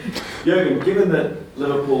Jurgen, given that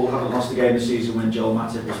Liverpool haven't lost a game this season when Joel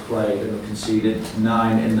Matip has played and have conceded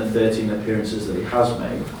 9 in the 13 appearances that he has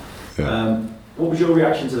made, what was your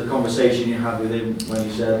reaction to the conversation you had with him when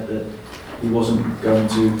he said that he wasn't going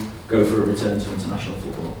to go for a return to international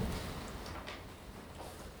football?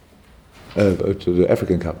 To the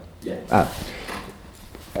African Cup? Yeah.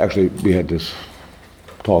 Actually, we had this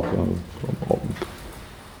talk.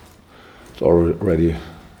 It's already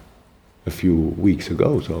a few weeks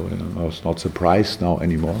ago, so I was not surprised now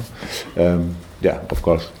anymore. Of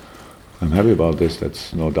course, I'm happy about this.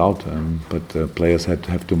 That's no doubt. But players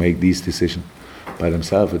have to make these decisions by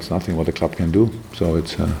themselves. It's nothing what the club can do. So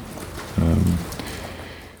it's.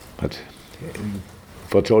 But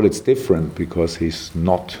for Joel, it's different because he's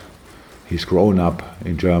not. He's grown up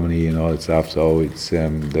in Germany and all that stuff, so it's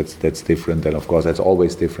that's different. And of course, that's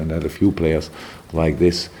always different. There are a few players like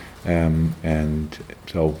this, and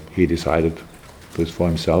so he decided this for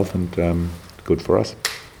himself, and good for us.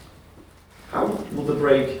 How will the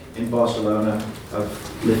break in Barcelona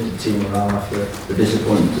have lifted team morale after the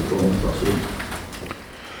disappointment of performance last week?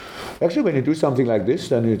 Actually, when you do something like this,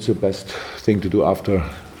 then it's the best thing to do after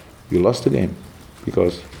you lost the game,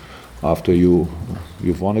 because after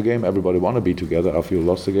you've won a game, everybody want to be together. After you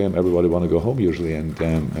lost the game, everybody want to go home usually, and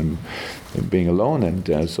being alone.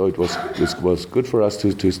 And so it was good for us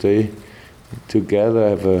to stay together,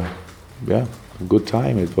 have a good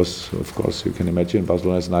time. It was, of course, you can imagine,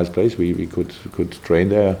 Barcelona is a nice place. We could train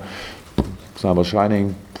there. Sun was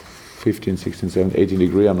shining, 15, 16, 17, 18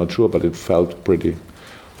 degrees. I'm not sure, but it felt pretty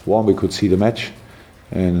warm. We could see the match,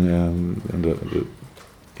 and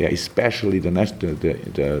especially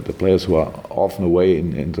the players who are often away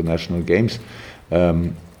in international games,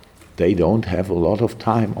 they don't have a lot of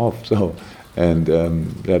time off. So, and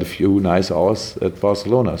they had a few nice hours at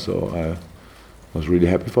Barcelona. So I was really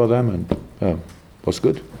happy for them, and was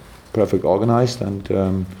good, perfect organized.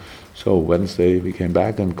 And so Wednesday we came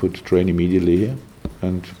back and could train immediately here,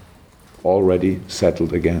 and already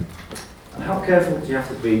settled again. And how careful do you have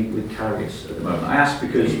to be with Karius at the moment? I ask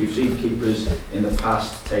because we've seen keepers in the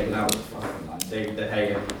past taken out of the firing line. David De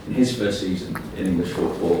Gea in his first season in English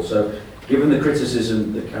football. So, given the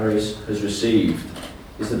criticism that Karius has received,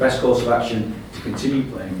 is the best course of action to continue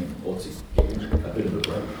playing him or to give him a bit of a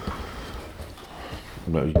break?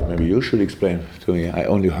 Maybe you should explain to me. I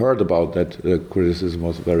only heard about that. The criticism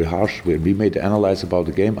was very harsh. We made the analysis about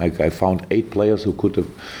the game. I found 8 players who could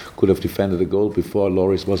have defended the goal before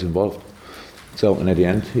Lloris was involved. So, and at the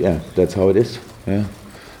end, that's how it is. Yeah,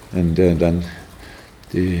 and then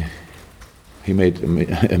he made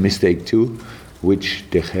a mistake too, which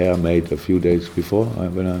De Gea made a few days before.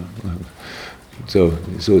 So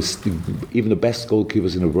even the best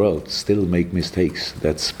goalkeepers in the world still make mistakes.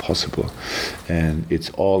 That's possible, and it's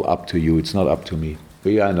all up to you. It's not up to me.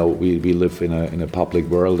 I know we live in a public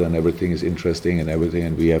world, and everything is interesting and everything,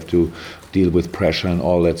 and we have to deal with pressure and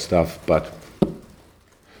all that stuff. But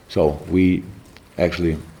so we.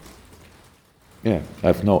 Actually, there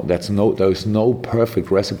is no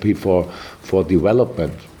perfect recipe for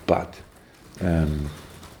development, but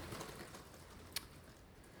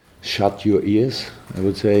shut your ears. I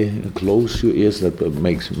would say close your ears. That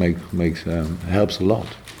makes helps a lot,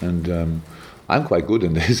 and I'm quite good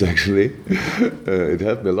in this actually. It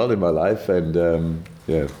helped me a lot in my life, and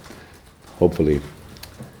hopefully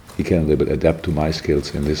he can a little bit adapt to my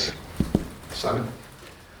skills in this. Simon.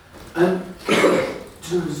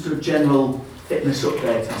 Just a general fitness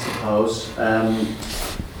update, I suppose.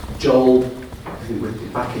 Joel, I think we're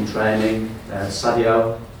back in training.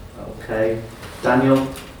 Sadio, okay. Daniel,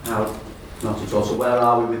 how? Not at all. So where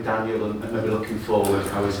are we with Daniel, and maybe looking forward?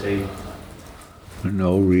 How is he?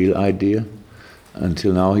 No real idea.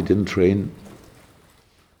 Until now, he didn't train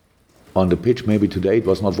on the pitch. Maybe today it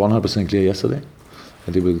was not 100% clear yesterday.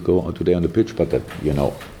 And he will go today on the pitch, but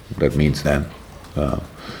that means then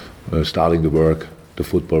starting the work. The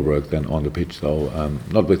football work then on the pitch, so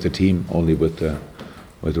not with the team, only with the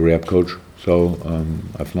rehab coach. So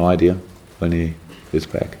I have no idea when he is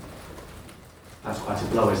back. That's quite a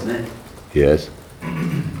blow, isn't it? Yes.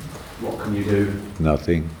 What can you do?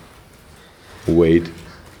 Nothing. Wait.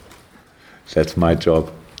 That's my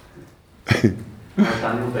job. How's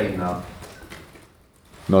Daniel been now?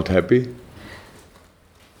 Not happy.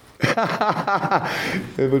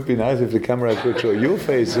 It would be nice if the camera could show your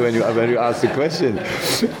face when you ask the question.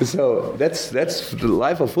 So that's the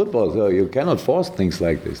life of football. So you cannot force things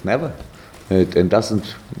like this. Never.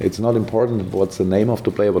 It's not important what's the name of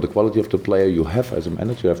the player, what the quality of the player you have as a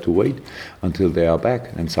manager. You have to wait until they are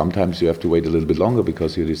back, and sometimes you have to wait a little bit longer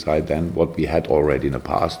because you decide then what we had already in the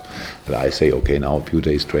past. But I say, okay, now a few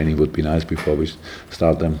days training would be nice before we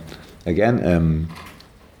start them again,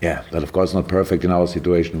 yeah, but of course not perfect in our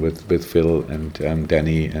situation with Phil and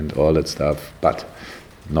Danny and all that stuff, but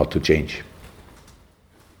not to change.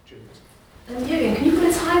 Jürgen, can you put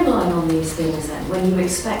a timeline on these things then, when you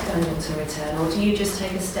expect Daniel to return, or do you just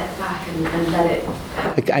take a step back and let it...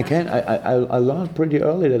 I learned pretty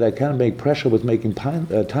early that I can't make pressure with making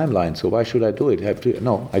timelines, so why should I do it?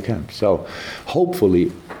 No, I can't. So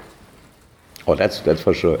hopefully, that's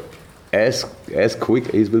for sure, as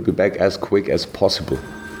quick, he will be back as quick as possible.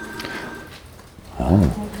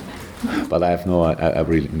 Oh. But I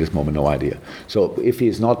really, in this moment, no idea. So if he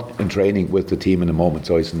is not in training with the team in the moment,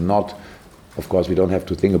 so he's not, of course, we don't have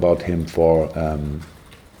to think about him for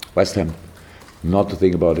West Ham, not to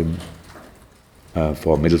think about him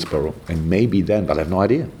for Middlesbrough, and maybe then, but I have no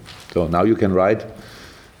idea. So now you can write,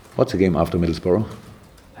 what's the game after Middlesbrough?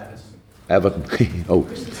 Everton. Oh.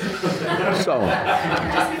 So.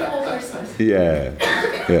 Just before Christmas.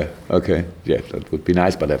 Yeah, okay. Yeah, that would be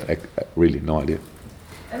nice, but I really no idea.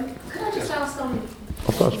 Could I just ask on,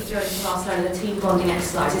 of course, during the last night of the team bonding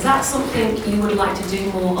exercise, is that something you would like to do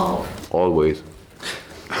more of? Always.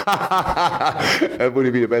 That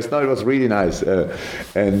would be the best. No, it was really nice,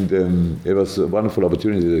 and it was a wonderful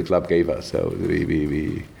opportunity the club gave us. So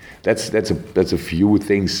that's a few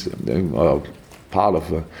things, part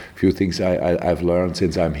of a few things I've learned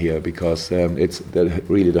since I'm here, because it's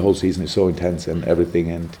really the whole season is so intense and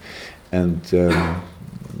everything, and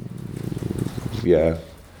yeah.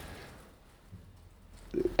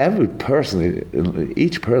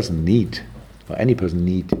 Each person any person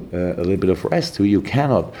need a little bit of rest. So you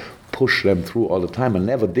cannot push them through all the time. I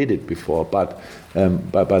never did it before, but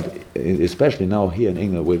especially now here in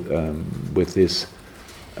England with this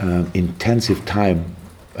intensive time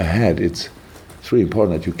ahead, it's really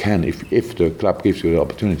important that you can, if the club gives you the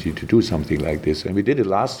opportunity to do something like this. And we did it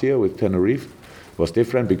last year with Tenerife. It was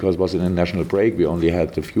different because it was an international break. We only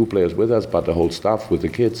had a few players with us, but the whole staff with the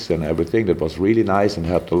kids and everything, that was really nice and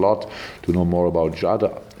helped a lot to know more about each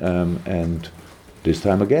other. And this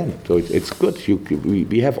time again, so it's good.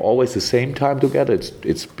 We have always the same time together.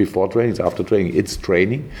 It's before training, it's after training, it's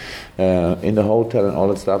training in the hotel and all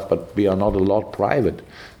that stuff. But we are not a lot private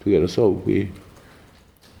together, so we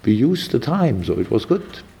used the time. So it was good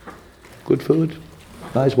food,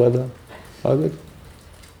 nice weather, all good.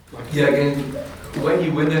 Yeah, again, when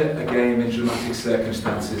you win a game in dramatic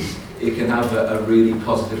circumstances, it can have a really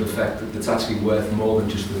positive effect that's actually worth more than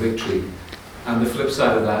just the victory. And the flip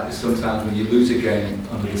side of that is sometimes when you lose a game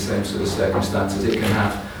under the same sort of circumstances, it can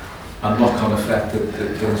have a knock-on effect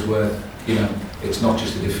that is worth, it's not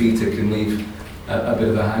just a defeat, it can leave a bit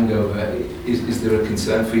of a hangover. Is there a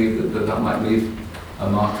concern for you that might leave a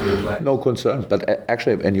mark to the player? No concern, but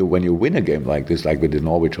actually, when you win a game like this, like with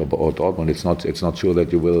Norwich or Dortmund, it's not sure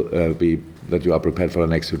that you will that you are prepared for the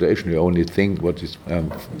next situation. You only think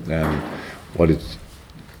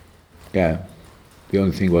the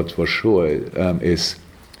only thing what's for sure is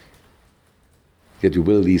that you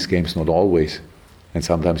will lose games, not always, and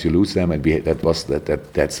sometimes you lose them, and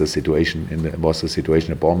that's the situation. Was the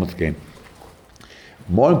situation in the Bournemouth game.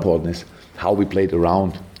 More important is how we played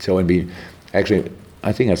around. So when we actually,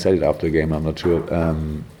 I think I said it after the game, I'm not sure,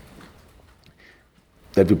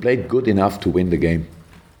 that we played good enough to win the game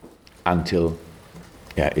until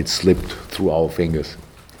it slipped through our fingers.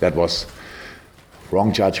 That was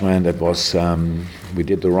wrong judgment, that was, we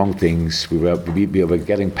did the wrong things, we were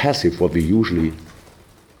getting passive, what we usually,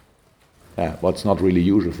 what's not really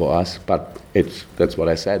usual for us, but that's what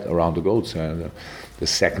I said around the goals. The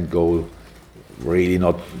second goal, really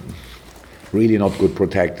not good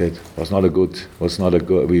protected. Was not a good. We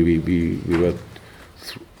were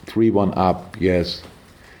 3-1 up. Yes,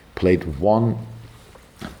 played one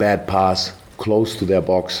bad pass close to their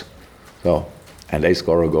box. So, and they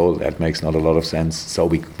score a goal. That makes not a lot of sense. So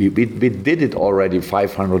we did it already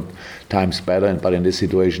 500 times better. But in this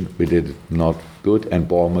situation, we did it not good. And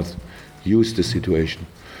Bournemouth used the situation.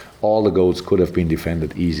 All the goals could have been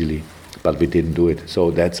defended easily, but we didn't do it.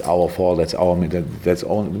 So that's our fault. That's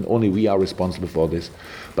only we are responsible for this.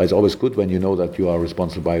 But it's always good when you know that you are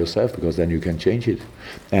responsible by yourself, because then you can change it.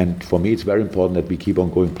 And for me, it's very important that we keep on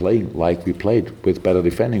going playing like we played, with better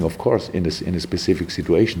defending, of course, in the specific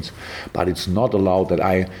situations. But it's not allowed that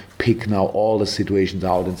I pick now all the situations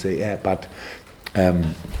out and say, but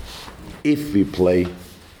if we play,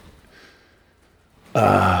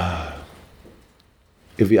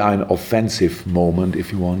 if we are in an offensive moment,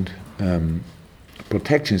 if you want.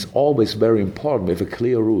 Protection is always very important. We have a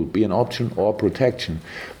clear rule: be an option or protection.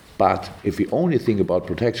 But if we only think about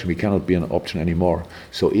protection, we cannot be an option anymore.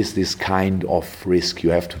 So is this kind of risk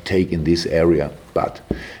you have to take in this area? But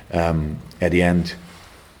at the end,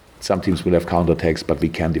 some teams will have counterattacks, but we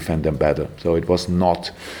can defend them better. So it was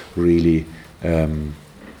not really,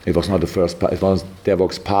 it was not the first, it was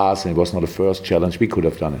Devok's pass, and it was not the first challenge. We could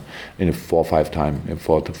have done it in a 4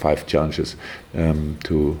 to 5 challenges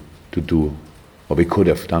to do, or we could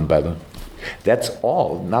have done better. That's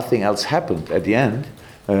all. Nothing else happened at the end.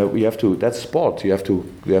 We have to. That's sport. You have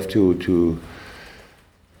to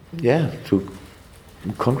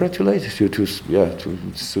congratulate you to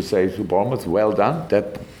say to Bournemouth, well done.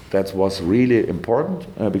 That was really important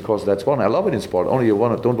because that's one. I love it in sport. Only you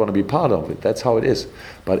don't want to be part of it. That's how it is.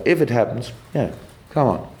 But if it happens, come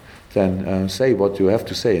on, then say what you have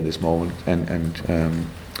to say in this moment and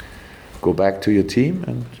go back to your team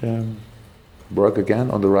and work again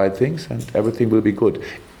on the right things, and everything will be good.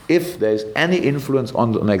 If there's any influence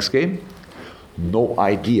on the next game, no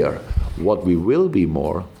idea. What we will be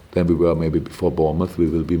more than we were maybe before Bournemouth, we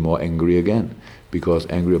will be more angry again, because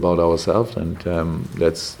angry about ourselves, and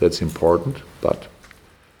that's important. But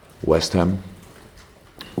West Ham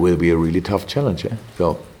will be a really tough challenge.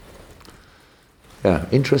 So,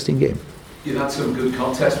 interesting game. You've had some good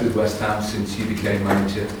contests with West Ham since you became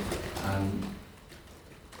manager, and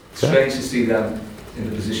strange to see them in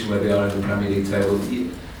the position where they are in the Premier League table.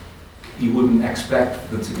 You wouldn't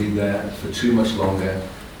expect them to be there for too much longer,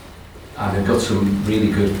 and they've got some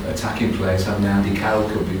really good attacking players. Having Andy Carroll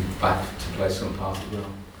could be back to play some part as well.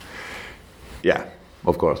 Yeah,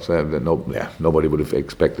 of course. Nobody would have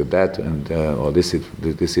expected that, and or this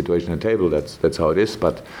situation at the table. That's how it is.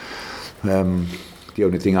 But the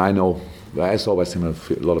only thing I know, I saw West Ham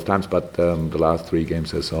a lot of times, but the last 3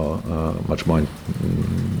 games I saw much more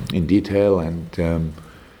in detail, and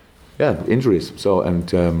injuries. So, and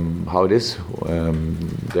how it is,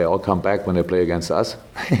 they all come back when they play against us.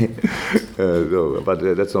 But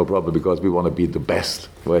that's no problem, because we want to beat the best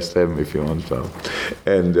West Ham, if you want. So,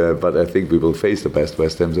 and but I think we will face the best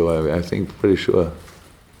West Ham. So I think pretty sure.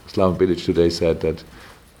 Slaven Bilic today said that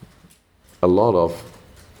a lot of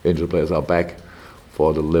injured players are back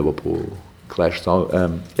for the Liverpool clash. So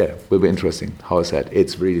will be interesting. How I said,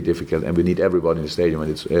 it's really difficult, and we need everybody in the stadium.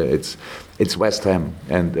 And it's West Ham,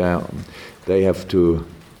 and they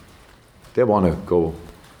want to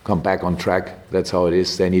come back on track. That's how it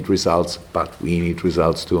is. They need results, but we need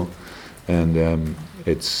results too, and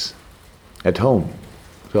it's at home,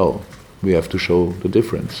 so we have to show the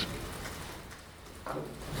difference.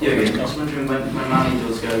 Yeah, I was wondering, when Mali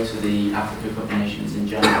does go to the Africa Cup of Nations in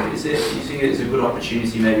January, do you think it's a good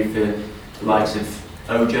opportunity maybe for the likes of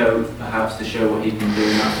Ojo, perhaps, to show what he can do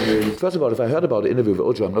in that period? First of all, if I heard about the interview with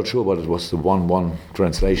Ojo, I'm not sure what it was, the 1-1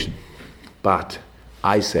 translation. But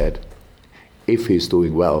I said, if he's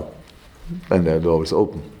doing well, then the door is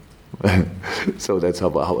open. So that's how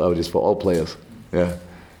it is for all players. Yeah.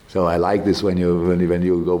 So I like this when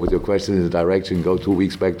you go with your question in the direction, go 2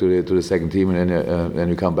 weeks back to the second team, and then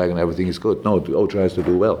you come back and everything is good. No, Ojo has to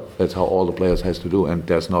do well. That's how all the players has to do. And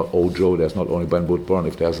there's not Ojo, there's not only Ben Woodburn.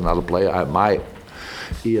 If there's another player, my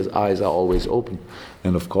eyes are always open.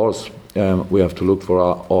 And of course, we have to look for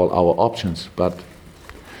all our options. But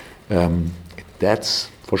that's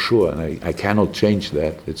for sure, and I cannot change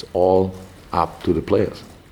that. It's all up to the players.